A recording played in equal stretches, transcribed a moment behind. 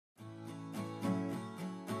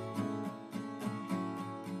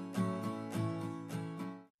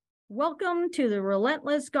Welcome to the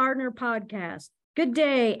Relentless Gardener podcast. Good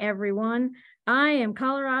day, everyone. I am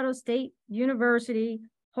Colorado State University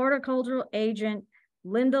horticultural agent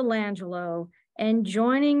Linda Langelo, and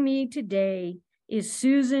joining me today is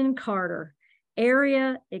Susan Carter,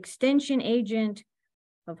 area extension agent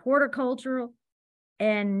of horticultural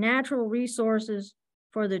and natural resources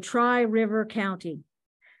for the Tri-River County.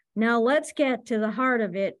 Now let's get to the heart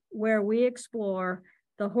of it, where we explore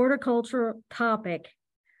the horticultural topic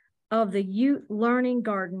of the Ute Learning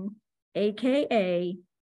Garden, aka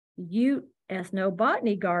Ute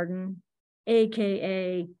Ethnobotany Garden,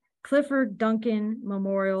 aka Clifford Duncan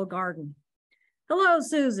Memorial Garden. Hello,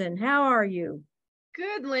 Susan. How are you?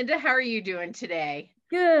 Good, Linda. How are you doing today?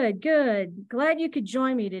 Good, good. Glad you could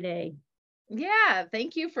join me today. Yeah,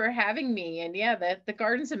 thank you for having me. And yeah, the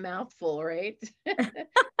garden's a mouthful, right?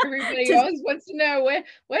 Everybody always wants to know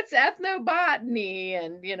what's ethnobotany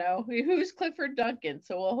and who's Clifford Duncan.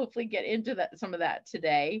 So we'll hopefully get into some of that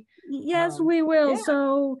today. Yes, we will. Yeah.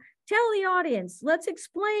 So tell the audience, let's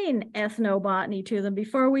explain ethnobotany to them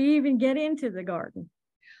before we even get into the garden.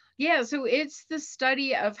 Yeah, so it's the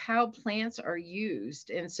study of how plants are used.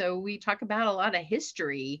 And so we talk about a lot of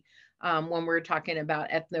history when we're talking about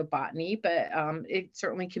ethnobotany, but it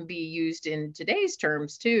certainly can be used in today's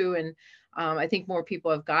terms too. And I think more people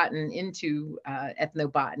have gotten into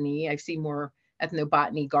ethnobotany. I see more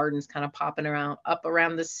ethnobotany gardens kind of popping up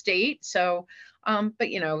around the state. So, but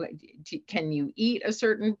can you eat a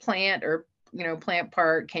certain plant or plant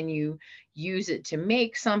part? Can you use it to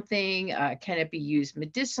make something? Can it be used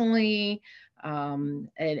medicinally?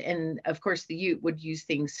 And of course, the Ute would use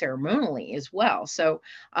things ceremonially as well. So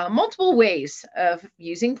multiple ways of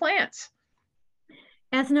using plants.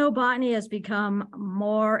 Ethnobotany has become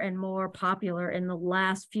more and more popular in the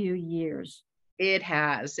last few years. It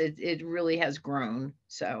has. It really has grown.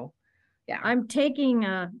 So, yeah. I'm taking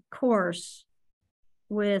a course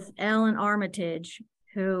with Alan Armitage,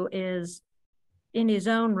 who is in his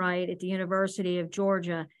own right at the University of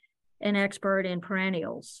Georgia, an expert in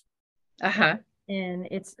perennials. Uh-huh. And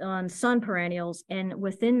it's on sun perennials. And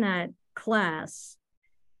within that class,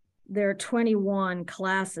 there are 21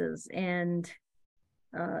 classes. And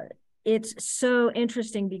it's so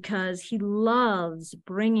interesting because he loves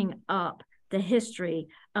bringing up the history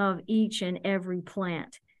of each and every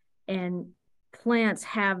plant. And plants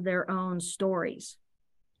have their own stories.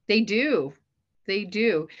 They do. They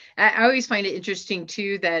do. I always find it interesting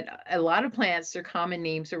too that a lot of plants, their common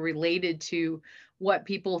names are related to what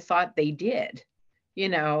people thought they did.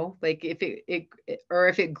 Like if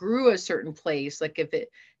it grew a certain place, like if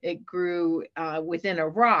it grew within a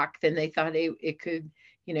rock, then they thought it could,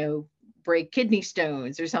 break kidney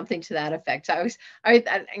stones or something to that effect. So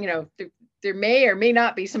there may or may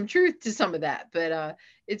not be some truth to some of that, but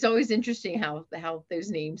it's always interesting how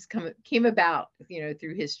those names came about,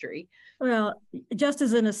 through history. Well, just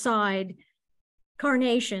as an aside,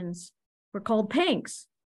 carnations were called pinks.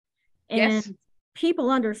 And yes. People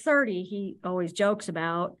under 30, he always jokes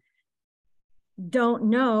about, don't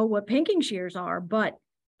know what pinking shears are, but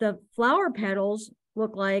the flower petals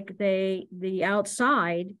look like the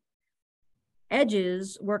outside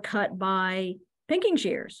edges were cut by pinking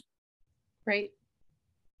shears. Right.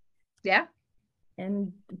 Yeah.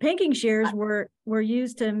 And pinking shears were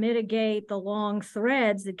used to mitigate the long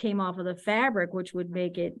threads that came off of the fabric, which would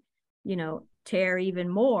make it, tear even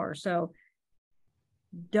more. So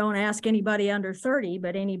don't ask anybody under 30,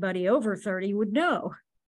 but anybody over 30 would know.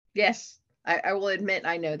 Yes, I will admit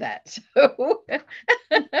I know that. So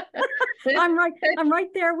I'm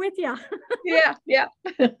right there with you. Yeah.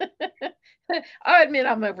 I'll admit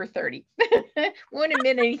I'm over 30. Won't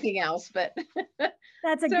admit anything else, but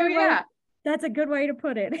that's a good way. That's a good way to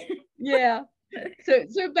put it. Yeah.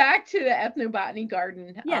 So back to the ethnobotany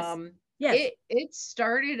garden. Yes. Yes. It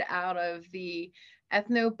started out of the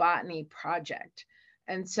ethnobotany project.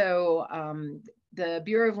 And so the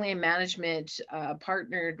Bureau of Land Management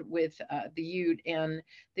partnered with the Ute, and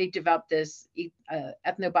they developed this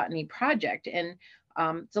ethnobotany project. And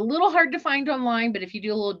it's a little hard to find online, but if you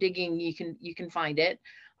do a little digging, you can find it.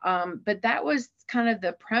 But that was kind of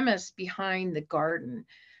the premise behind the garden.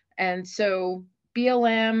 And so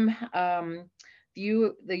BLM,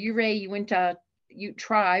 the Ouray Uinta Ute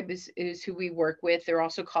tribe is who we work with. They're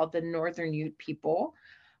also called the Northern Ute people,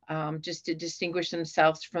 just to distinguish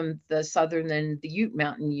themselves from the Southern and the Ute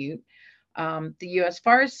Mountain Ute. The U.S.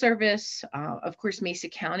 Forest Service, of course, Mesa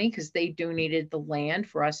County, because they donated the land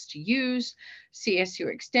for us to use,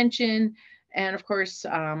 CSU Extension, and of course,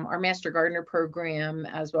 our Master Gardener program,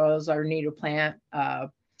 as well as our native plant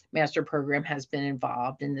master program has been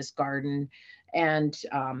involved in this garden. And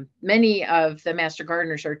many of the master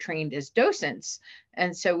gardeners are trained as docents.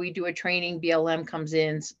 And so we do a training, BLM comes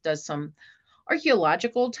in, does some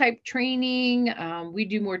archaeological type training. We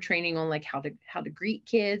do more training on like how to greet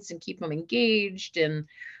kids and keep them engaged, and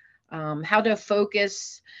how to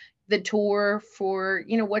focus the tour for,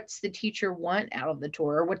 what's the teacher want out of the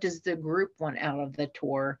tour, or what does the group want out of the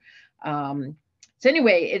tour. So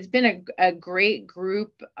anyway, it's been a great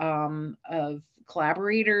group of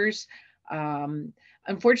collaborators.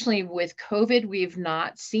 Unfortunately, with COVID, we've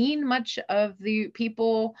not seen much of the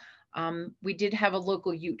people. We did have a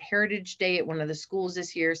local Ute Heritage Day at one of the schools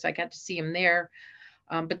this year, so I got to see them there.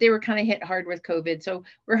 But they were kind of hit hard with COVID. So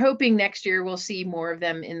we're hoping next year we'll see more of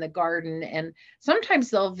them in the garden. And sometimes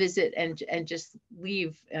they'll visit and just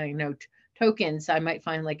leave, tokens. I might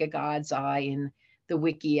find like a God's eye in the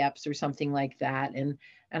wiki apps or something like that. And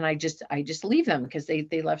I just leave them because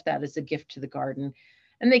they left that as a gift to the garden.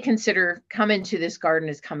 And they consider coming to this garden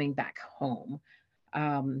as coming back home.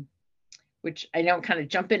 Which I know kind of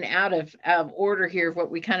jumping out of order here of what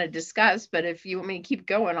we kind of discussed, but if you want me to keep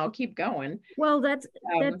going, I'll keep going. Well, it's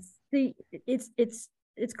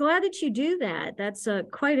glad that you do that. That's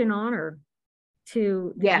quite an honor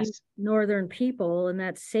to the Northern people, and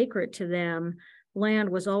that's sacred to them. Land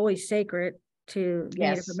was always sacred to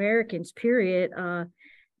Native Americans, period.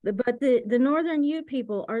 But the Northern Ute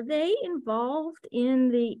people, are they involved in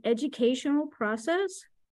the educational process?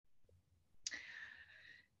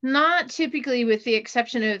 Not typically, with the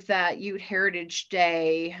exception of that Ute Heritage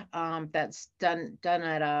Day that's done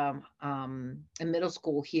at a middle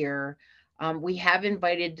school here. We have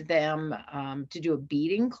invited them to do a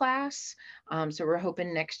beading class. So we're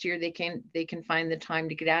hoping next year they can find the time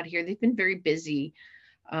to get out here. They've been very busy.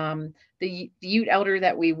 The Ute elder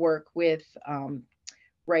that we work with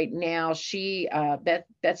right now, she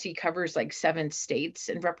Betsy covers like 7 states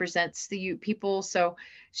and represents the Ute people. So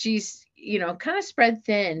she's kind of spread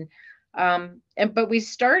thin. But we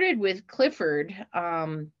started with Clifford.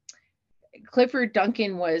 Clifford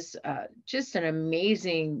Duncan was just an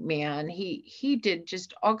amazing man. He did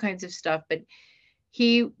just all kinds of stuff, but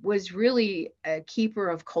he was really a keeper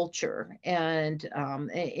of culture and an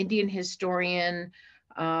Indian historian.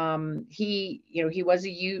 He was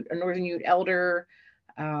a Northern Ute elder.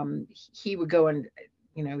 He would go and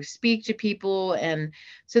speak to people, and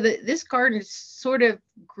so this garden sort of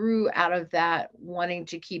grew out of that, wanting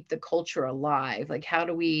to keep the culture alive. Like, how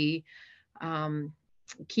do we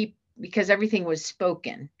keep, because everything was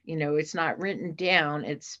spoken, it's not written down,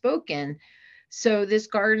 it's spoken. So this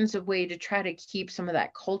garden's a way to try to keep some of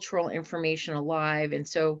that cultural information alive. And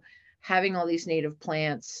so having all these native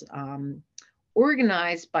plants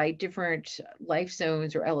organized by different life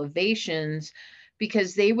zones or elevations,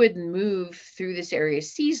 because they would move through this area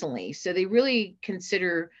seasonally. So they really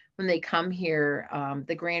consider, when they come here,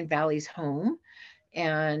 the Grand Valley's home.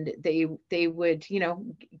 And they would,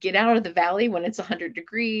 get out of the valley when it's 100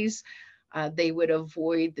 degrees. They would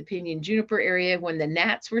avoid the pinyon juniper area when the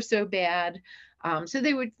gnats were so bad. So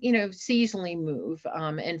they would, seasonally move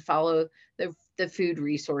and follow the food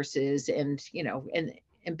resources, and,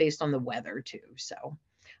 and based on the weather too. So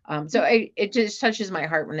it just touches my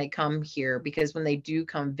heart when they come here, because when they do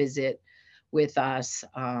come visit with us,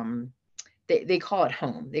 they call it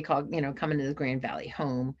home. They call, coming to the Grand Valley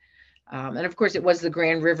home. And of course it was the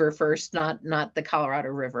Grand River first, not the Colorado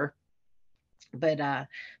River, but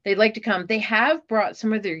they'd like to come. They have brought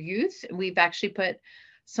some of their youth, and we've actually put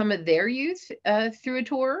some of their youth through a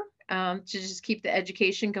tour to just keep the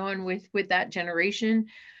education going with that generation.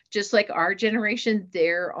 Just like our generation,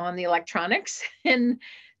 they're on the electronics and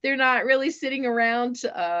they're not really sitting around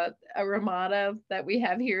a Ramada that we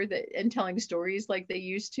have here and telling stories like they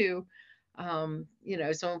used to.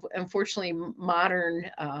 So unfortunately,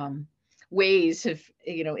 modern ways have,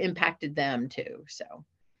 impacted them too. So.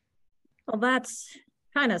 Well, that's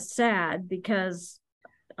kind of sad, because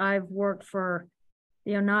I've worked for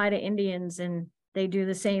the Oneida Indians and they do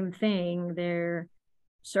the same thing. They're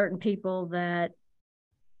certain people that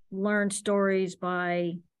learn stories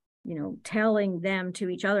by, telling them to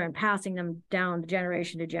each other and passing them down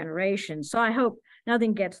generation to generation. So I hope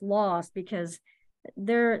nothing gets lost, because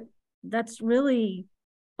that's really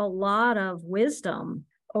a lot of wisdom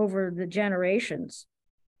over the generations.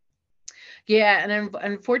 Yeah, and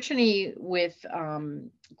unfortunately, with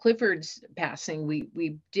Clifford's passing,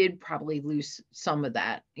 we did probably lose some of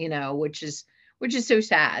that, which is so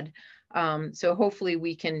sad. So hopefully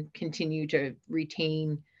we can continue to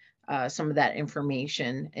retain some of that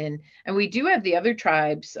information, and we do have the other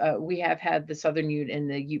tribes. We have had the Southern Ute and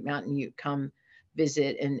the Ute Mountain Ute come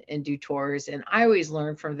visit and do tours, and I always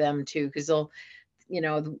learn from them too, because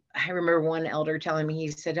I remember one elder telling me,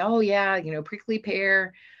 he said, oh yeah, prickly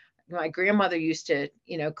pear, my grandmother used to,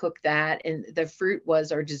 cook that, and the fruit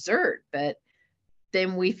was our dessert. But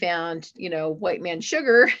then we found, white man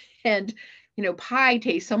sugar and, pie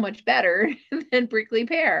tastes so much better than prickly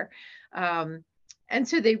pear. Um, and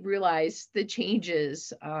so they realized the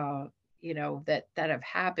changes, that have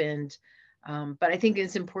happened. But I think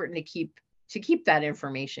it's important to keep that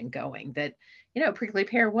information going, that, prickly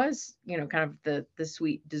pear was, kind of the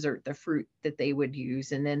sweet dessert, the fruit that they would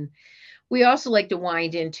use. And then we also like to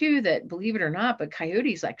wind in too that, believe it or not, but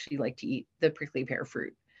coyotes actually like to eat the prickly pear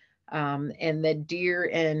fruit. And the deer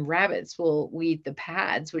and rabbits will eat the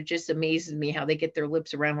pads, which just amazes me how they get their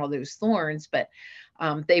lips around all those thorns, but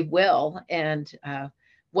they will. And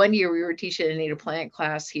one year we were teaching a native plant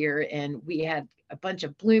class here, and we had a bunch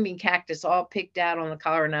of blooming cactus all picked out on the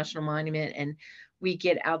Colorado National Monument. And we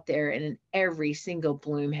get out there, and every single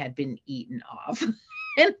bloom had been eaten off.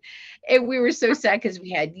 and we were so sad because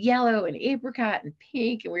we had yellow and apricot and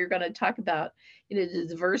pink, and we were going to talk about, the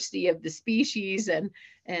diversity of the species. And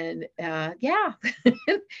yeah,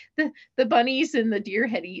 the bunnies and the deer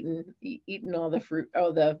had eaten all the fruit,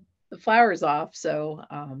 the flowers off. So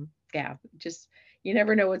yeah, just, you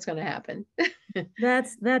never know what's going to happen.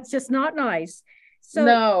 That's just not nice. So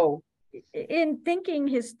No. in thinking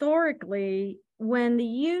historically, when the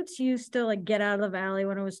Utes used to like get out of the valley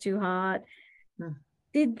when it was too hot,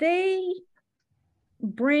 did they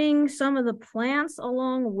bring some of the plants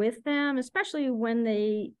along with them, especially when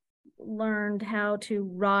they learned how to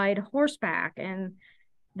ride horseback and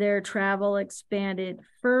their travel expanded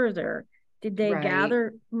further? Did they Right.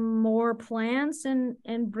 gather more plants and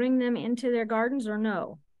bring them into their gardens, or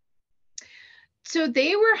no? So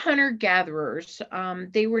they were hunter gatherers.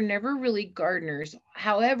 They were never really gardeners.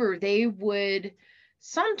 However, they would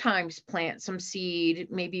sometimes plant some seed,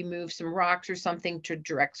 maybe move some rocks or something to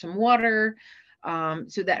direct some water,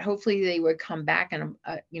 so that hopefully they would come back and,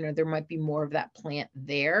 there might be more of that plant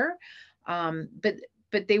there.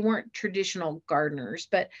 But they weren't traditional gardeners.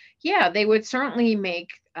 But yeah, they would certainly make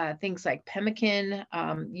things like pemmican,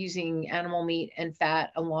 using animal meat and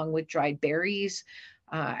fat along with dried berries.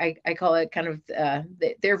 I call it kind of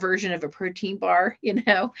their version of a protein bar,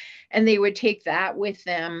 and they would take that with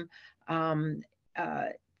them. Um, uh,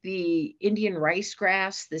 the Indian rice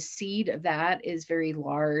grass, the seed of that is very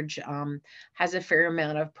large, has a fair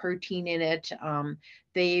amount of protein in it.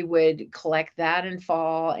 They would collect that in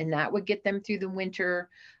fall, and that would get them through the winter.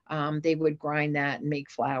 They would grind that and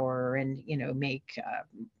make flour and, make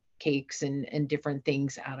cakes and different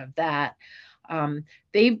things out of that.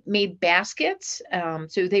 They made baskets.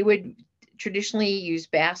 So they would traditionally use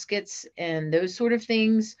baskets and those sort of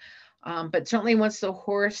things. But certainly once the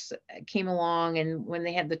horse came along, and when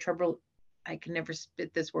they had the treble, I can never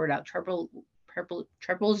spit this word out, treble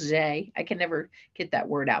J. I can never get that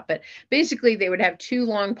word out. But basically they would have two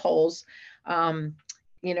long poles,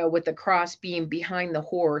 with the cross beam behind the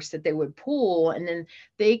horse that they would pull. And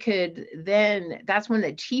then that's when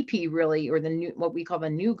the teepee really, or what we call the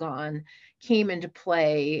nugon, came into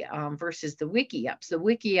play, versus the wickiups. The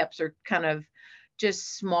wickiups are kind of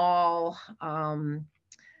just small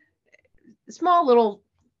little,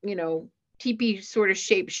 teepee sort of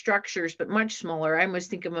shaped structures, but much smaller. I almost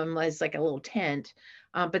think of them as like a little tent.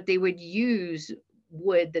 But they would use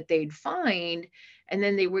wood that they'd find, and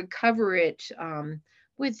then they would cover it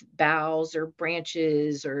with boughs or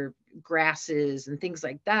branches or grasses and things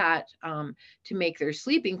like that, to make their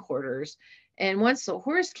sleeping quarters. And once the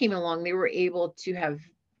horse came along, they were able to have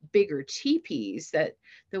bigger teepees that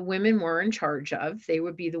the women were in charge of. They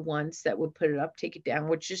would be the ones that would put it up, take it down,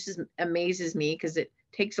 which just amazes me because it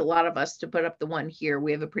takes a lot of us to put up the one here.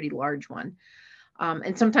 We have a pretty large one.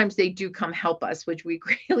 And sometimes they do come help us, which we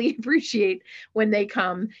greatly appreciate when they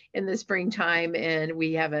come in the springtime and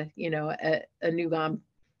we have a nugon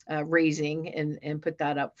raising and put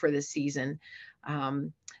that up for the season.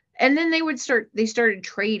 And then they started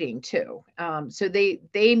trading too. So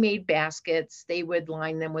they made baskets. They would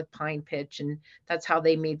line them with pine pitch, and that's how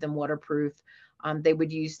they made them waterproof. They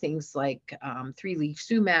would use things like 3-leaf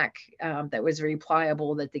sumac that was very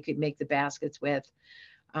pliable that they could make the baskets with.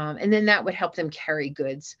 And then that would help them carry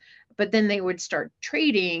goods. But then they would start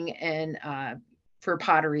trading and for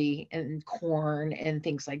pottery and corn and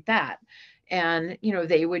things like that. And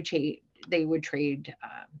they would trade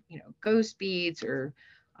ghost beads or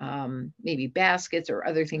maybe baskets or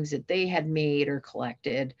other things that they had made or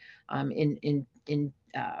collected in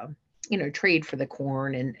trade for the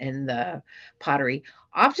corn and the pottery.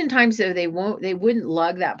 Oftentimes though, they wouldn't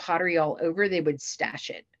lug that pottery all over. They would stash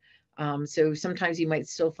it. So sometimes you might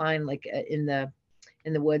still find like in the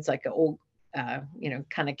woods, like an old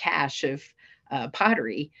kind of cache of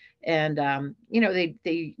pottery. And,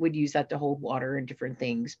 they would use that to hold water and different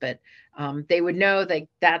things, but they would know that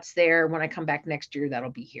that's there. When I come back next year,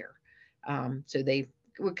 that'll be here. So they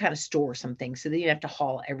would kind of store some things so they didn't have to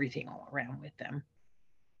haul everything all around with them.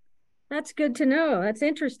 That's good to know. That's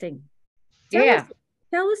interesting. Tell us Yeah.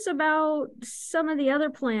 tell us about some of the other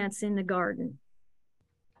plants in the garden.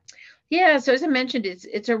 Yeah, so as I mentioned,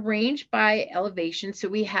 it's arranged by elevation. So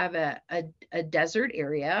we have a desert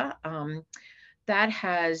area that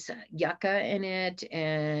has yucca in it,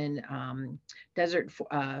 and desert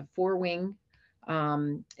four wing.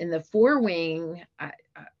 In the four wing, I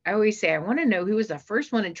always say I want to know who was the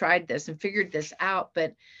first one who tried this and figured this out,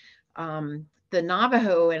 but the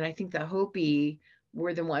Navajo and I think the Hopi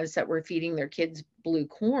were the ones that were feeding their kids blue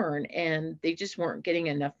corn, and they just weren't getting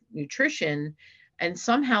enough nutrition. And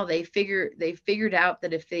somehow they figured out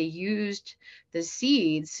that if they used the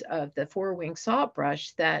seeds of the four-wing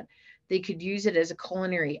saltbrush, that they could use it as a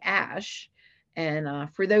culinary ash.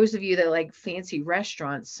 And for those of you that like fancy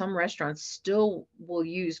restaurants, some restaurants still will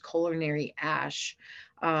use culinary ash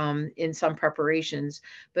in some preparations.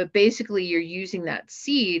 But basically, you're using that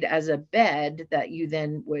seed as a bed that you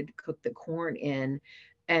then would cook the corn in.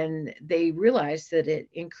 And they realized that it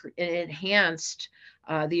enhanced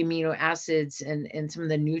the amino acids and some of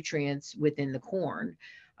the nutrients within the corn.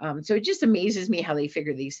 So it just amazes me how they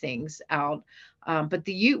figure these things out. But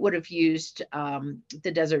the Ute would have used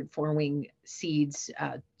the desert four wing seeds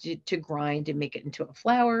to grind and make it into a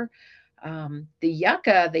flour. The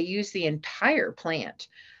yucca, they use the entire plant.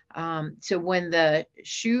 So when the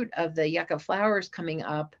shoot of the yucca flower is coming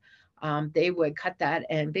up, they would cut that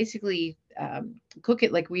and basically cook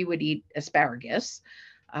it like we would eat asparagus.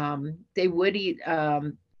 They would eat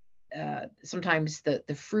sometimes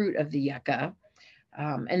the fruit of the yucca.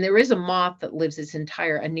 And there is a native moth that lives its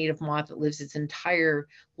entire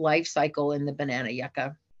life cycle in the banana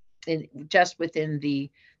yucca, just within the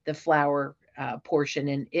flower portion,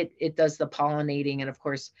 and it does the pollinating, and of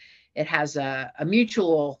course, it has a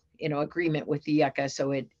mutual agreement with the yucca,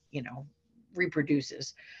 so it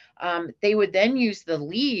reproduces. They would then use the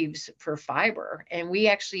leaves for fiber, and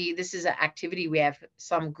this is an activity we have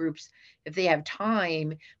some groups, if they have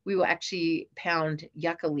time, we will actually pound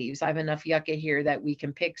yucca leaves. I have enough yucca here that we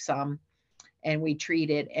can pick some and we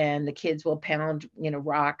treat it, and the kids will pound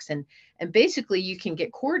rocks, and basically you can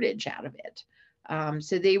get cordage out of it.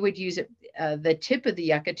 So they would use it, the tip of the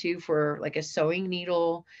yucca too, for like a sewing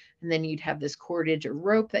needle, and then you'd have this cordage or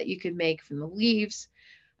rope that you could make from the leaves.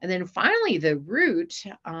 And then finally, the root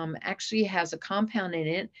actually has a compound in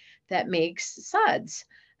it that makes suds.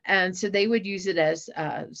 And so they would use it as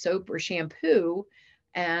soap or shampoo,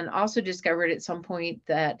 and also discovered at some point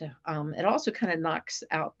that it also kind of knocks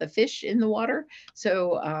out the fish in the water.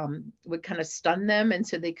 So would kind of stun them. And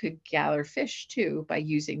so they could gather fish too by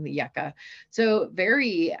using the yucca. So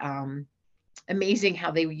very amazing how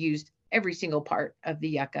they used every single part of the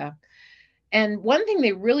yucca. And one thing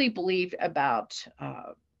they really believed about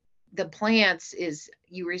the plants is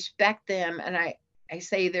you respect them. And I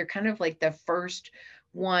say they're kind of like the first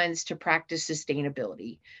ones to practice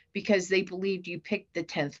sustainability, because they believed you picked the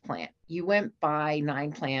 10th plant. You went by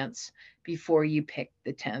 9 plants before you picked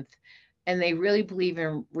the 10th. And they really believe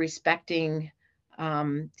in respecting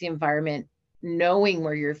the environment, knowing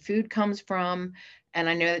where your food comes from. And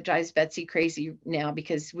I know that drives Betsy crazy now,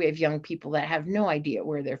 because we have young people that have no idea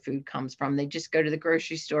where their food comes from. They just go to the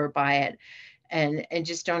grocery store, buy it, and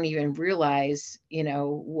just don't even realize,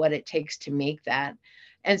 what it takes to make that.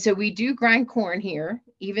 And so we do grind corn here,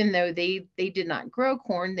 even though they did not grow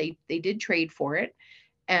corn, they did trade for it.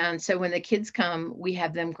 And so when the kids come, we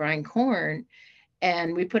have them grind corn,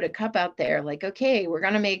 and we put a cup out there like, okay, we're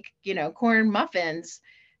going to make, corn muffins.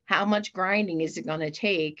 How much grinding is it going to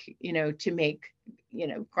take, to make,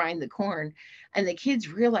 grind the corn? And the kids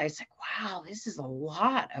realize, like, wow, this is a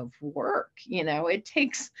lot of work. It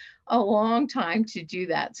takes a long time to do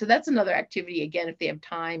that. So that's another activity. Again, if they have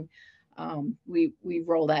time, we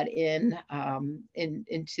roll that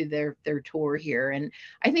into their tour here. And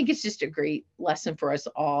I think it's just a great lesson for us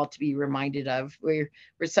all to be reminded of. We're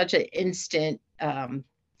such an instant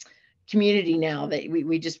community now that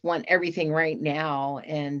we just want everything right now.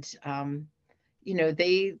 And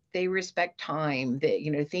they respect time,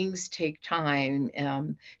 that things take time.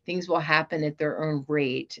 Things will happen at their own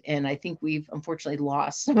rate, and I think we've unfortunately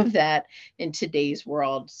lost some of that in today's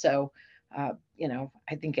world. So I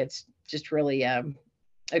think it's just really a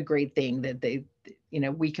great thing that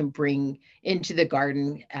we can bring into the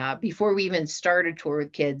garden. Before we even start a tour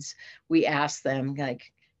with kids, we ask them,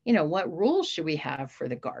 like, what rules should we have for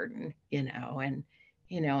the garden, and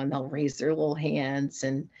and they'll raise their little hands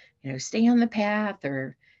and, stay on the path,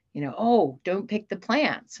 or, oh, don't pick the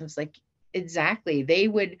plants. I was like, exactly. They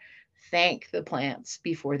would thank the plants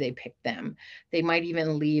before they pick them. They might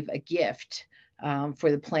even leave a gift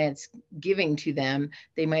for the plants giving to them.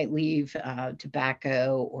 They might leave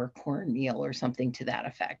tobacco or cornmeal or something to that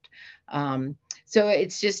effect. So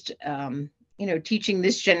it's just, teaching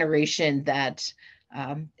this generation that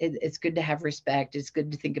it's good to have respect. It's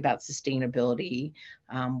good to think about sustainability.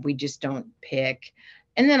 We just don't pick.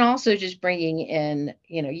 And then also just bringing in,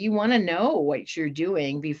 you want to know what you're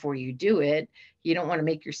doing before you do it. You don't want to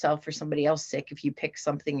make yourself or somebody else sick if you pick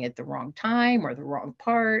something at the wrong time or the wrong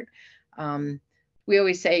part. Um, we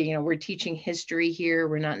always say, we're teaching history here.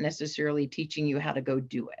 We're not necessarily teaching you how to go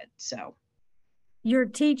do it. So you're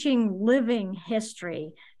teaching living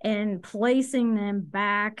history and placing them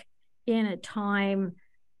back in a time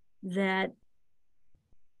that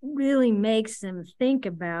really makes them think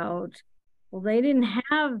about, well, they didn't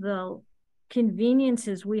have the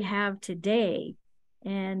conveniences we have today,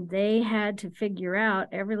 and they had to figure out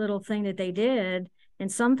every little thing that they did,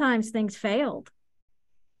 and sometimes things failed.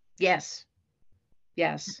 yes.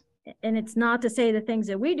 Yes. And it's not to say the things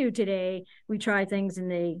that we do today, we try things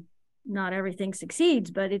and not everything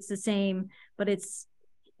succeeds, but it's the same, but it's,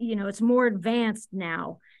 it's more advanced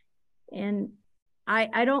now. And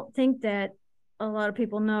I don't think that a lot of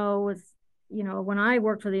people know with, when I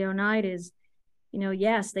worked for the Oneidas,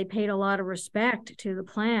 yes, they paid a lot of respect to the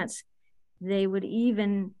plants. They would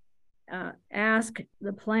even ask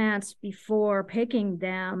the plants before picking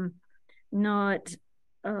them, not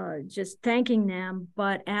just thanking them,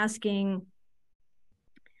 but asking,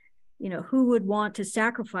 who would want to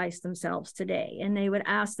sacrifice themselves today? And they would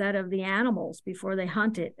ask that of the animals before they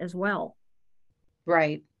hunt it as well.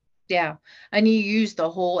 Right. Yeah. And you use the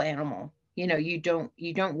whole animal. You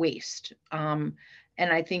don't waste. And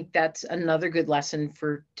I think that's another good lesson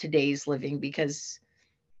for today's living, because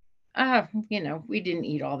we didn't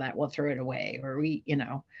eat all that, we'll throw it away, or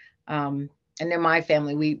and in my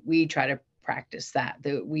family we try to practice that.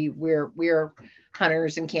 We're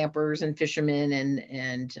hunters and campers and fishermen,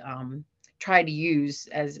 and try to use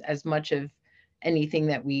as much of anything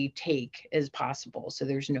that we take as possible, so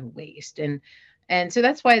there's no waste. And so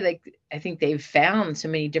that's why, like, I think they've found so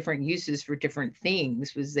many different uses for different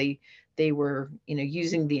things, was they were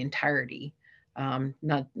using the entirety,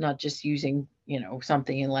 not just using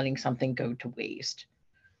something and letting something go to waste.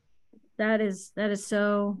 That is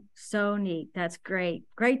so neat. That's great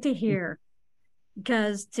to hear,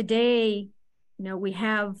 because today, we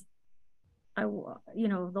have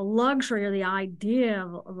the luxury, or the idea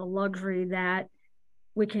of the luxury, that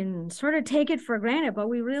we can sort of take it for granted, but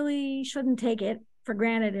we really shouldn't take it for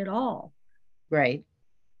granted at all. Right.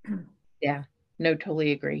 Yeah. No,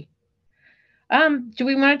 totally agree. Do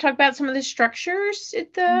we want to talk about some of the structures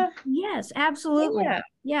at the? Yes, absolutely. Yeah.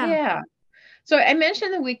 Yeah. Yeah. So I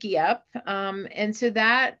mentioned the Wiki Up, and so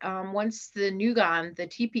that once the Nugon, the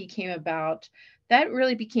teepee came about, that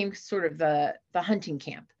really became sort of the hunting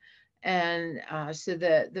camp, and so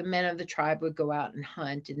the men of the tribe would go out and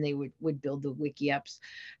hunt, and they would build the Wiki Ups,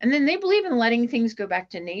 and then they believe in letting things go back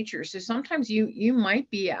to nature. So sometimes you might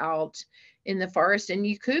be out in the forest, and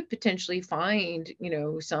you could potentially find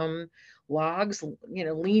some logs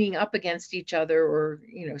leaning up against each other, or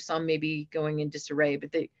some maybe going in disarray,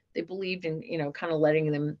 but they believed in kind of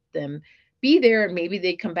letting them be there, and maybe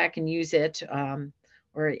they come back and use it,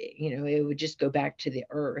 or it would just go back to the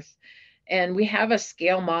earth. And we have a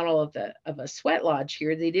scale model of a sweat lodge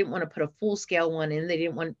here. They didn't want to put a full scale one in. They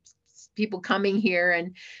didn't want people coming here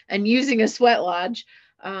and using a sweat lodge.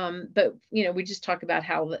 But we just talk about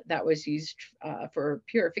how that was used for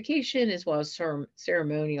purification as well as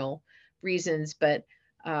ceremonial reasons. But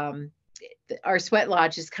our sweat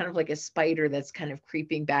lodge is kind of like a spider that's kind of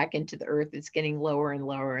creeping back into the earth. It's getting lower and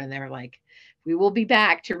lower, and they're like, we will be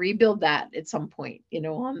back to rebuild that at some point,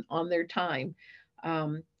 on their time.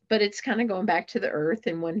 But it's kind of going back to the earth,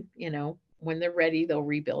 and when they're ready, they'll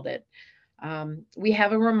rebuild it. We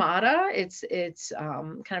have a ramada. It's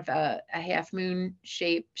kind of a half moon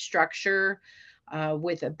shaped structure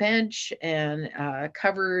with a bench, and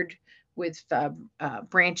covered with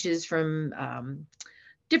branches from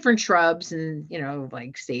different shrubs, and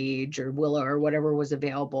like sage or willow or whatever was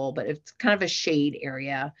available, but it's kind of a shade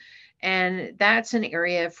area, and that's an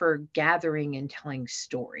area for gathering and telling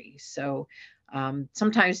stories. So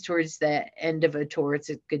sometimes towards the end of a tour, it's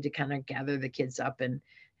good to kind of gather the kids up and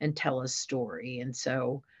tell a story. And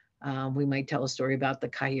so we might tell a story about the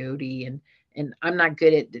coyote, and I'm not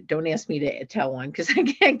good at, don't ask me to tell one, because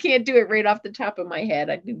I can't do it right off the top of my head.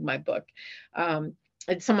 I need my book.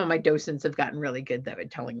 and some of my docents have gotten really good though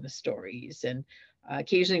at telling the stories. And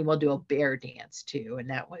occasionally we'll do a bear dance too. And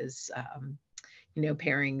that was,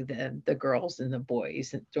 pairing the girls and the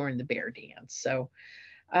boys during the bear dance. So,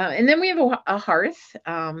 and then we have a hearth.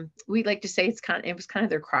 We like to say it was kind of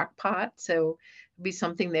their crock pot. So it'd be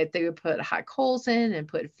something that they would put hot coals in and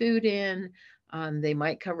put food in. They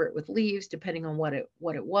might cover it with leaves, depending on what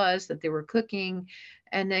it was that they were cooking,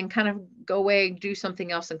 and then kind of go away, do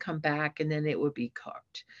something else, and come back, and then it would be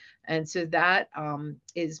cooked. And so that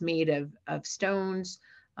is made of stones.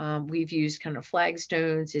 We've used kind of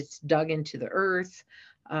flagstones. It's dug into the earth.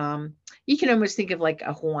 You can almost think of like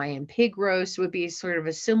a Hawaiian pig roast would be sort of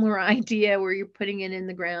a similar idea where you're putting it in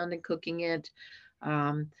the ground and cooking it.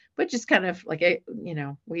 But just kind of like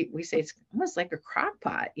we say it's almost like a crock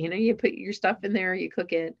pot. You put your stuff in there, you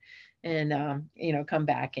cook it, and come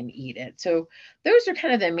back and eat it. So those are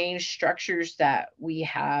kind of the main structures that we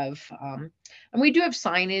have. And we do have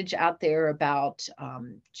signage out there about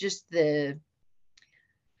just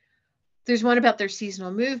there's one about their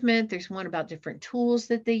seasonal movement. There's one about different tools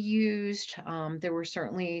that they used. There were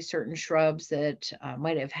certainly certain shrubs that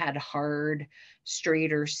might have had hard,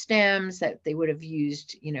 straighter stems that they would have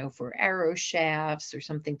used, for arrow shafts or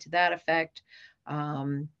something to that effect.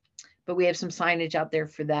 But we have some signage out there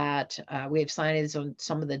for that. We have signage on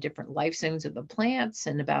some of the different life zones of the plants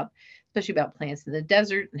and especially about plants in the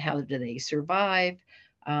desert and how do they survive.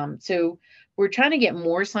 So we're trying to get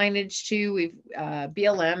more signage too.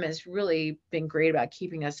 BLM has really been great about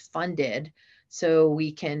keeping us funded so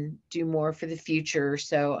we can do more for the future.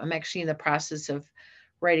 So I'm actually in the process of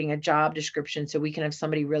writing a job description so we can have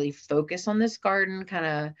somebody really focus on this garden, kind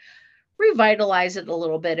of revitalize it a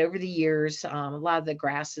little bit. Over the years. A lot of the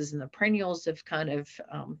grasses and the perennials have kind of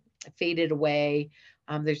faded away.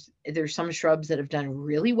 There's some shrubs that have done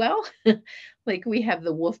really well. Like we have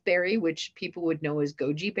the wolfberry, which people would know as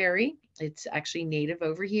goji berry. It's actually native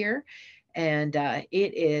over here, and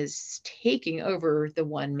it is taking over the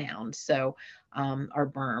one mound. So our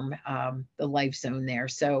berm, the life zone there.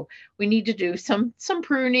 So we need to do some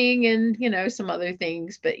pruning and some other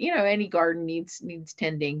things. But any garden needs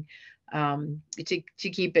tending to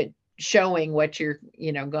keep it showing what you're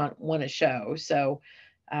going want to show. So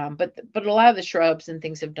but a lot of the shrubs and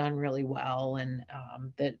things have done really well. And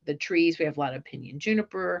the trees, we have a lot of pinyon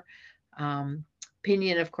juniper.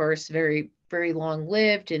 Pinyon, of course, very, very long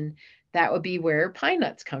lived, and that would be where pine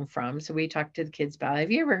nuts come from. So we talked to the kids about,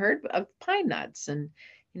 have you ever heard of pine nuts? And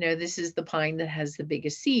this is the pine that has the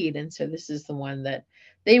biggest seed, and so this is the one that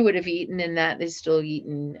they would have eaten, and that is still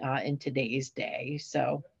eaten in today's day.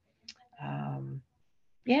 So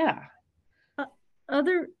yeah.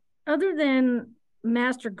 Other other than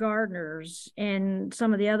master gardeners and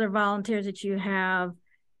some of the other volunteers that you have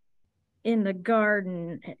in the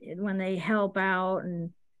garden when they help out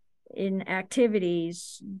and in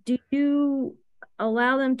activities, do you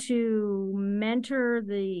allow them to mentor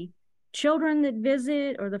the children that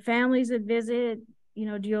visit or the families that visit?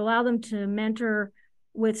 Do you allow them to mentor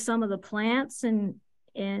with some of the plants and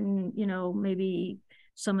maybe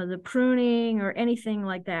some of the pruning or anything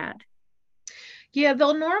like that? Yeah,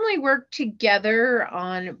 they'll normally work together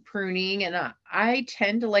on pruning, and I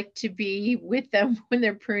tend to like to be with them when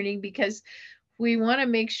they're pruning because we want to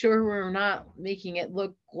make sure we're not making it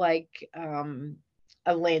look like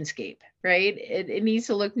a landscape, right? It needs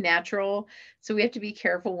to look natural, so we have to be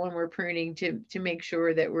careful when we're pruning to make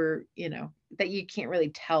sure that we're that you can't really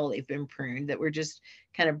tell they've been pruned, that we're just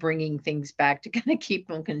kind of bringing things back to kind of keep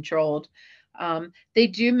them controlled. They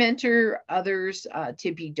do mentor others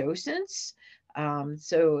to be docents.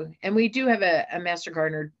 And we do have a Master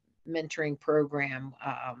Gardener mentoring program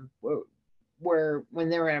where when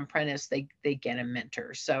they're an apprentice, they get a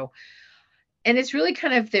mentor. So, and it's really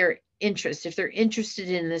kind of their interest. If they're interested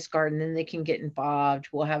in this garden, then they can get involved.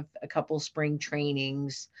 We'll have a couple spring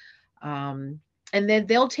trainings. And then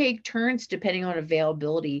they'll take turns depending on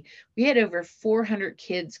availability. We had over 400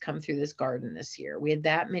 kids come through this garden this year. We had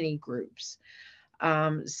that many groups.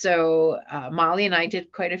 So Molly and I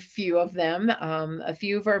did quite a few of them. A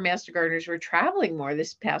few of our Master Gardeners were traveling more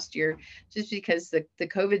this past year just because the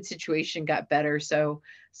COVID situation got better. So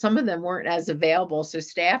some of them weren't as available. So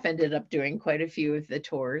staff ended up doing quite a few of the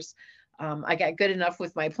tours. I got good enough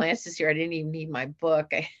with my plants this year. I didn't even need my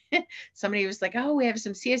book. Somebody was like, oh, we have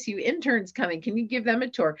some CSU interns coming. Can you give them a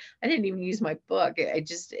tour? I didn't even use my book. I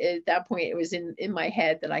just, at that point, it was in my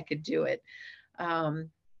head that I could do it.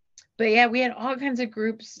 But yeah, we had all kinds of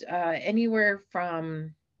groups, anywhere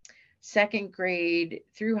from second grade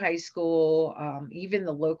through high school, even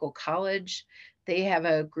the local college. they have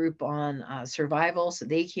a group on survival. So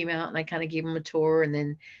they came out and I kind of gave them a tour, and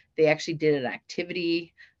then they actually did an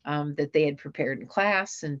activity that they had prepared in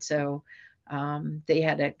class. And so they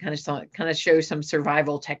had to kind of show some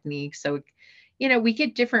survival techniques. So, we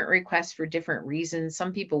get different requests for different reasons.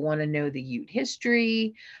 Some people want to know the Ute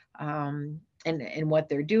history and what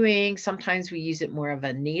they're doing. Sometimes we use it more of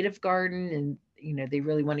a native garden, and they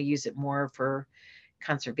really want to use it more for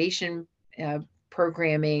conservation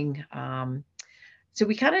programming. So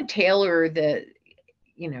we kind of tailor the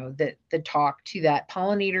talk to that.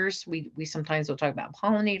 Pollinators, we sometimes will talk about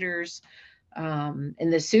pollinators. And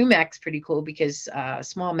the sumac's pretty cool because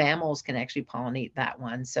small mammals can actually pollinate that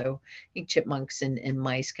one. So I think chipmunks and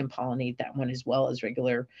mice can pollinate that one, as well as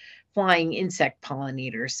regular flying insect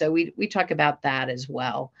pollinators. So we talk about that as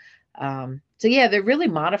well. So yeah, they're really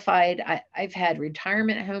modified. I've had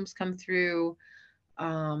retirement homes come through.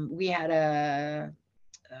 We had a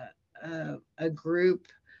group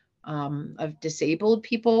of disabled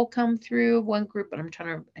people come through, one group, but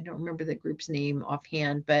I don't remember the group's name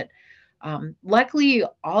offhand, but luckily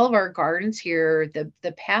all of our gardens here,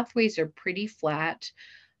 the pathways are pretty flat.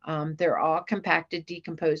 They're all compacted,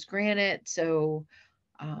 decomposed granite. So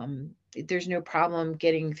there's no problem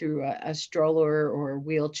getting through a stroller or a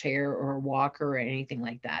wheelchair or a walker or anything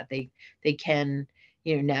like that. They can,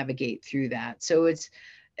 navigate through that. So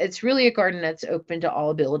it's really a garden that's open to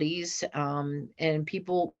all abilities. And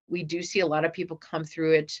we do see a lot of people come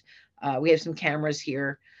through it. We have some cameras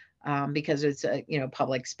here because it's a,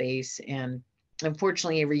 public space. And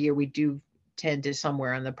unfortunately, every year we do tend to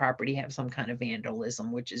somewhere on the property have some kind of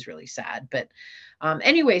vandalism, which is really sad. But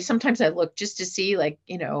anyway, sometimes I look just to see, like,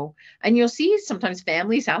 and you'll see sometimes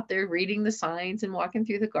families out there reading the signs and walking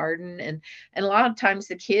through the garden. And a lot of times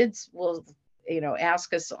the kids will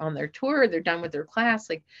ask us on their tour, they're done with their class,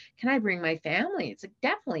 like, can I bring my family? It's like,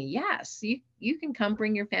 definitely, yes, you can come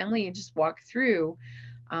bring your family and just walk through.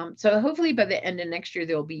 So hopefully by the end of next year,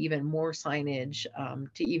 there'll be even more signage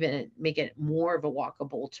to even make it more of a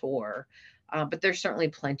walkable tour. But there's certainly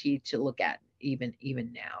plenty to look at even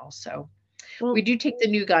now. So we do take the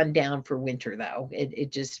new gun down for winter, though.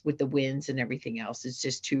 It just, with the winds and everything else, it's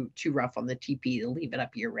just too rough on the TP to leave it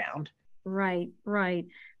up year round. Right.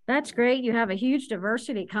 That's great. You have a huge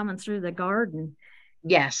diversity coming through the garden.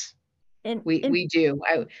 Yes, And we do.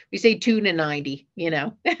 We say 2 to 90,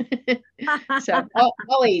 so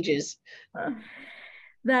all ages.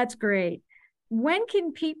 That's great. When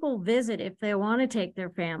can people visit if they want to take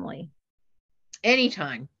their family?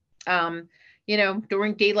 Anytime.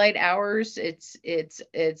 During daylight hours, it's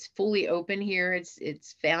fully open here.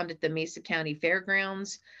 It's found at the Mesa County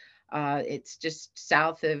Fairgrounds. It's just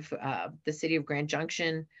south of the city of Grand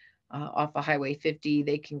Junction, off of Highway 50.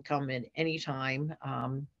 They can come in anytime.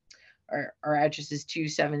 Our address is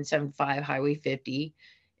 2775 Highway 50,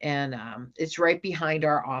 and it's right behind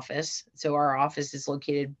our office. So our office is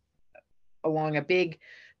located along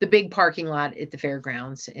the big parking lot at the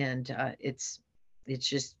fairgrounds, and it's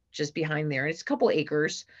just behind there. It's a couple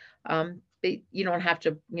acres. You don't have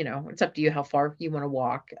to, it's up to you how far you want to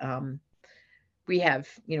walk. We have,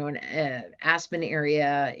 an aspen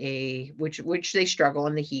area, which they struggle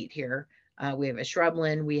in the heat here. We have a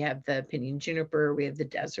shrubland, we have the pinyon juniper, we have the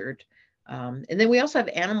desert. And then we also have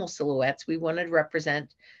animal silhouettes. We wanted to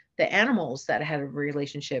represent the animals that had a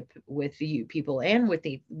relationship with the Ute people and with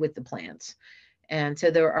the plants. And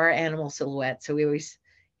so there are animal silhouettes. So we always,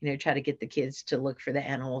 try to get the kids to look for the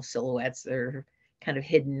animal silhouettes. They're kind of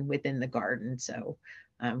hidden within the garden. So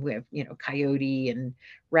we have, coyote and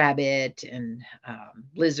rabbit and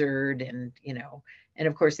lizard, and and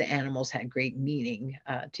of course the animals had great meaning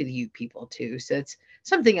to the Ute people too. So it's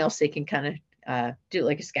something else they can kind of do,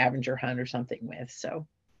 like a scavenger hunt or something with. So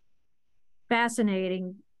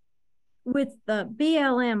fascinating. With the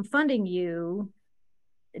BLM funding you,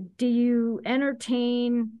 do you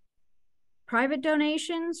entertain private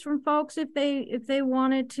donations from folks if they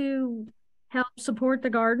wanted to help support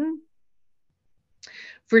the garden?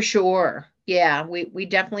 For sure. Yeah, we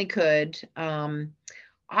definitely could.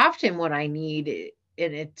 Often what I need,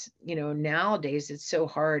 and it's, nowadays it's so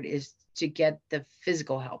hard, is to get the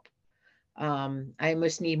physical help. I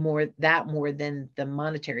must need more than the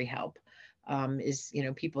monetary help. Is,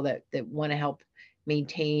 people that want to help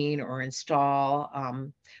maintain or install.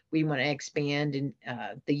 We want to expand, and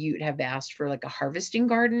the Ute have asked for like a harvesting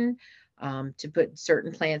garden to put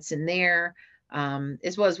certain plants in there,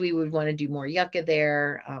 as well as we would want to do more yucca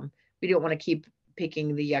there. We don't want to keep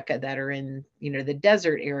picking the yucca that are in, the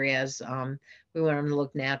desert areas. We want them to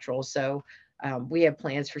look natural. So we have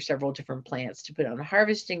plans for several different plants to put on a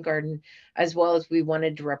harvesting garden, as well as we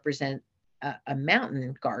wanted to represent a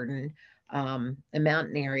mountain garden. a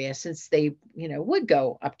mountain area, since they, would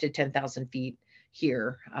go up to 10,000 feet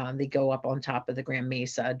here. They go up on top of the Grand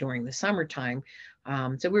Mesa during the summertime.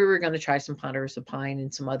 So we were going to try some ponderosa pine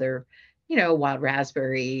and some other, wild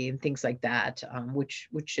raspberry and things like that, which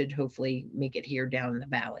should hopefully make it here down in the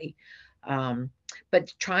valley. Um,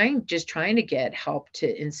 but just trying to get help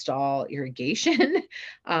to install irrigation,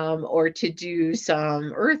 or to do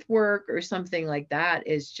some earthwork or something like that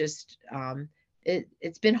is just,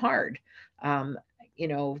 it's been hard. Um,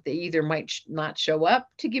 they either might not show up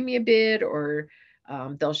to give me a bid, or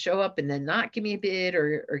they'll show up and then not give me a bid,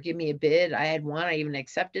 or give me a bid. I had one, I even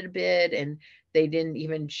accepted a bid, and they didn't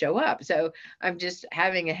even show up. So I'm just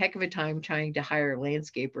having a heck of a time trying to hire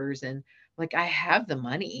landscapers. And like, I have the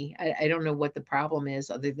money. I don't know what the problem is,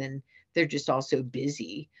 other than they're just all so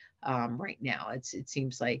busy right now. It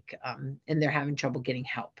seems like, and they're having trouble getting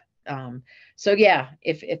help. So yeah,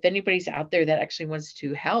 if anybody's out there that actually wants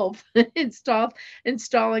to help install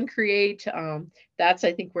and create, that's,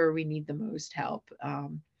 I think, where we need the most help.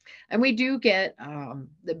 And we do get,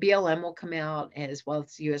 the BLM will come out, as well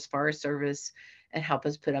as the U.S. Forest Service, and help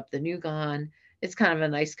us put up the new gun. It's kind of a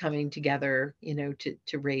nice coming together,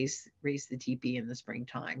 to raise the teepee in the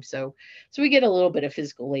springtime. So we get a little bit of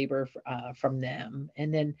physical labor from them.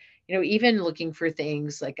 And then, even looking for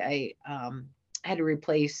things like I had to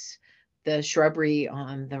replace the shrubbery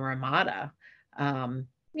on the Ramada.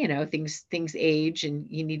 Things age, and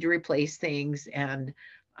you need to replace things. And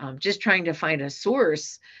just trying to find a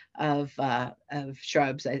source of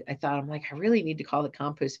shrubs. I thought, I'm like, I really need to call the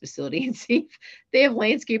compost facility and see if they have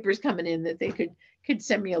landscapers coming in that they could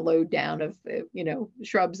send me a load down of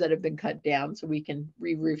shrubs that have been cut down, so we can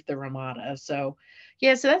re-roof the Ramada. So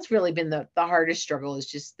yeah, so that's really been the hardest struggle, is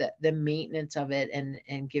just the maintenance of it,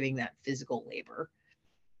 and giving that physical labor.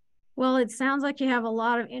 Well, it sounds like you have a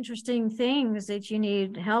lot of interesting things that you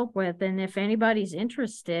need help with. And if anybody's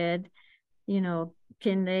interested,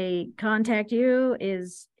 can they contact you?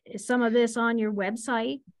 Is some of this on your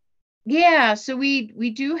website? Yeah, so we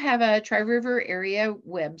do have a Tri-River area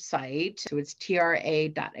website. So it's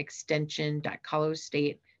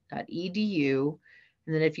tra.extension.colorado-state.edu.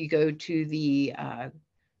 And then if you go to the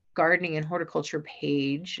gardening and horticulture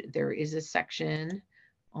page, there is a section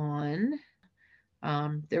on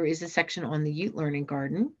the Ute Learning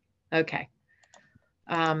Garden. Okay.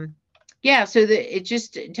 Yeah, so it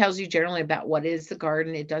just tells you generally about what is the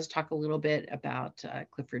garden. It does talk a little bit about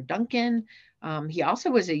Clifford Duncan. He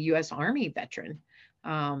also was a U.S. Army veteran.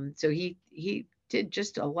 So he did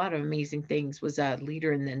just a lot of amazing things, was a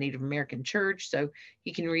leader in the Native American church. So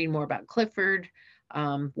you can read more about Clifford,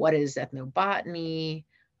 what is ethnobotany,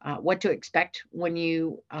 what to expect when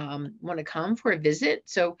you want to come for a visit.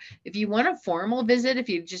 So if you want a formal visit, if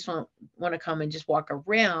you just want to come and just walk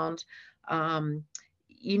around,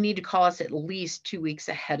 you need to call us at least 2 weeks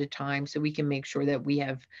ahead of time, so we can make sure that we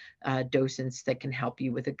have docents that can help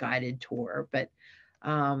you with a guided tour. But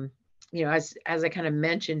as I kind of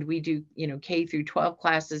mentioned, we do K through 12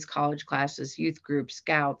 classes, college classes, youth groups,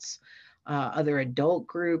 scouts, other adult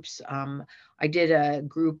groups. I did a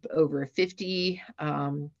group over 50.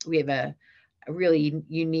 We have a really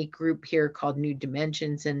unique group here called New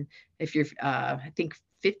Dimensions, and if you're I think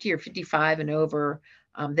 50 or 55 and over,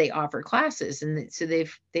 they offer classes, and so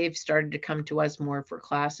they've started to come to us more for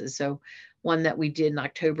classes. So one that we did in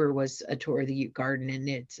October was a tour of the Ute Garden,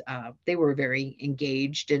 and they were very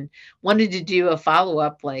engaged and wanted to do a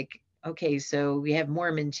follow-up, like, okay, so we have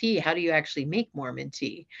Mormon tea. How do you actually make Mormon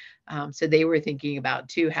tea? So they were thinking about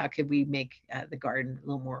too, how could we make the garden a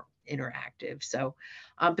little more interactive? So,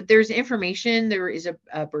 but there's information. There is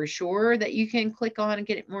a brochure that you can click on and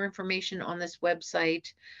get more information on this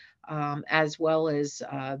website. As well as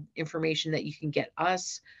information that you can get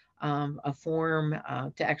us, a form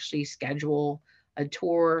to actually schedule a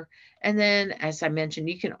tour. And then, as I mentioned,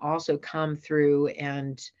 you can also come through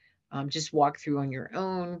and just walk through on your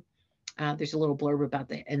own. There's a little blurb about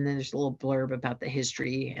and then there's a little blurb about the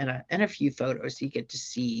history, and a few photos, so you get to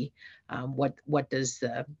see what does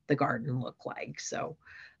the garden look like. So,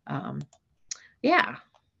 yeah.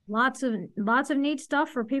 Lots of neat stuff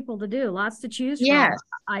for people to do, lots to choose from. Yes.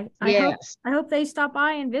 I Yes. hope they stop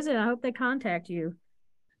by and visit. I hope they contact you.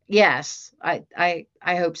 Yes, I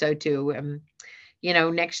hope so too.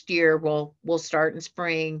 Next year we'll start in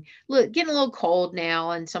spring. Look, getting a little cold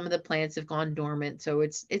now, and some of the plants have gone dormant, so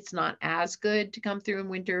it's not as good to come through in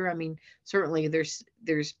winter. I mean, certainly there's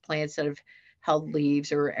plants that have held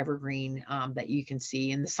leaves or evergreen that you can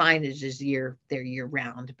see, and the signage is year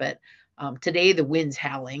round. But today the wind's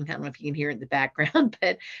howling. I don't know if you can hear it in the background,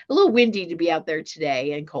 but a little windy to be out there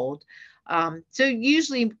today and cold. So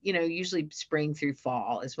usually, usually spring through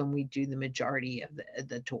fall is when we do the majority of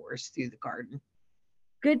the tours through the garden.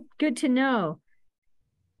 Good to know.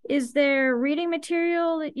 Is there reading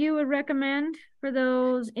material that you would recommend for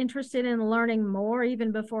those interested in learning more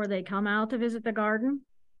even before they come out to visit the garden?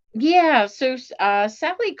 Yeah, so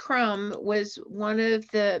Sally Crum was one of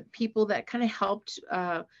the people that kind of helped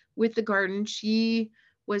with the garden. She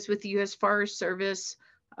was with the U.S. Forest Service,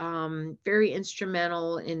 very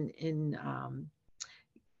instrumental in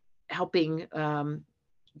helping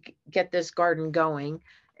get this garden going.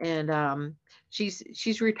 And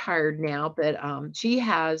she's retired now, but she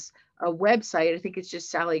has a website. I think it's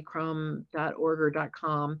just sallycrum.org or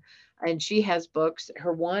 .com, and she has books.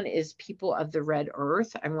 Her one is People of the Red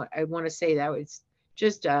Earth. I want to say that it's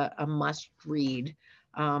just a must read,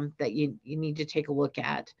 that you need to take a look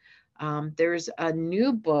at. There's a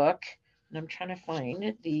new book, and I'm trying to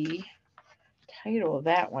find the title of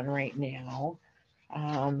that one right now.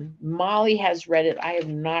 Molly has read it. I have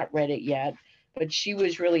not read it yet, but she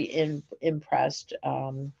was really impressed.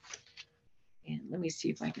 And let me see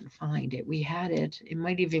if I can find it. We had it. It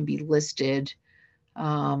might even be listed.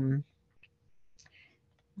 Might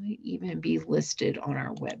even be listed on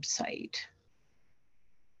our website.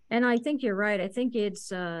 And I think you're right. I think it's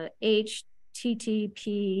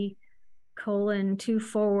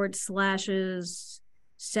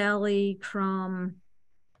http://sallycrum.com/.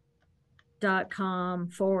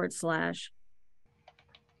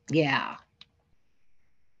 Yeah.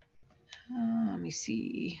 Let me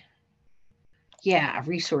see. Yeah,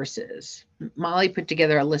 resources. Molly put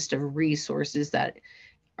together a list of resources that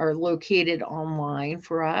are located online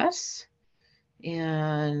for us.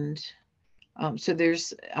 And so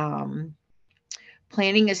there's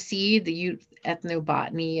Planting a Seed, the Ute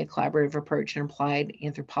Ethnobotany, a collaborative approach in applied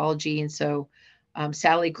anthropology. And so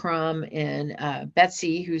Sally Crum and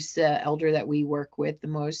Betsy, who's the elder that we work with the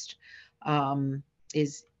most,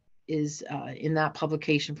 is in that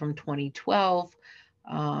publication from 2012.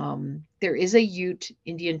 There is a Ute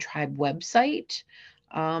Indian tribe website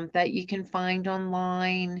that you can find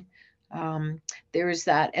online. There's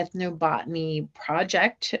that ethnobotany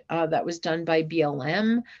project that was done by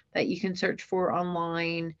BLM that you can search for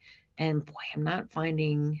online. And boy, I'm not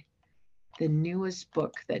finding the newest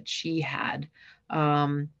book that she had.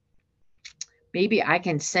 Maybe I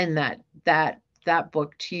can send that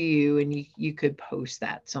book to you, and you could post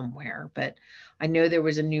that somewhere. But I know there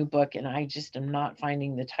was a new book, and I just am not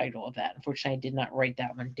finding the title of that. Unfortunately, I did not write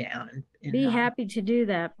that one down. Be happy to do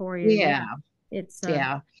that for you. Yeah. It's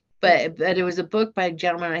Yeah. But it was a book by a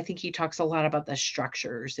gentleman. I think he talks a lot about the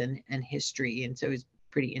structures and history, and so it's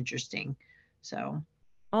pretty interesting. So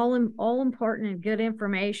all important and good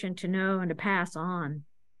information to know and to pass on.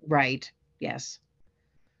 right. Yes.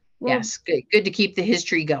 Well, yes. Good to keep the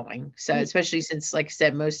history going. So especially since, like I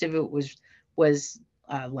said, most of it was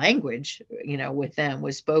language, with them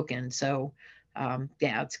was spoken. So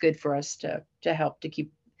yeah, it's good for us to help to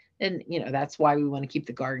keep, and that's why we want to keep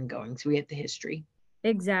the garden going. So we have the history.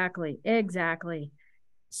 Exactly.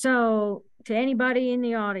 So to anybody in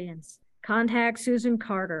the audience, contact Susan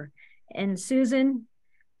Carter. And Susan,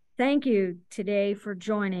 thank you today for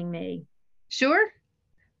joining me. Sure.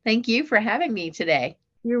 Thank you for having me today.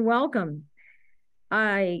 You're welcome.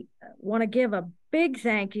 I want to give a big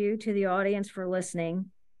thank you to the audience for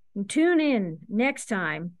listening. And tune in next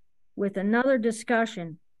time with another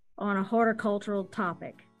discussion on a horticultural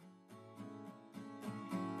topic.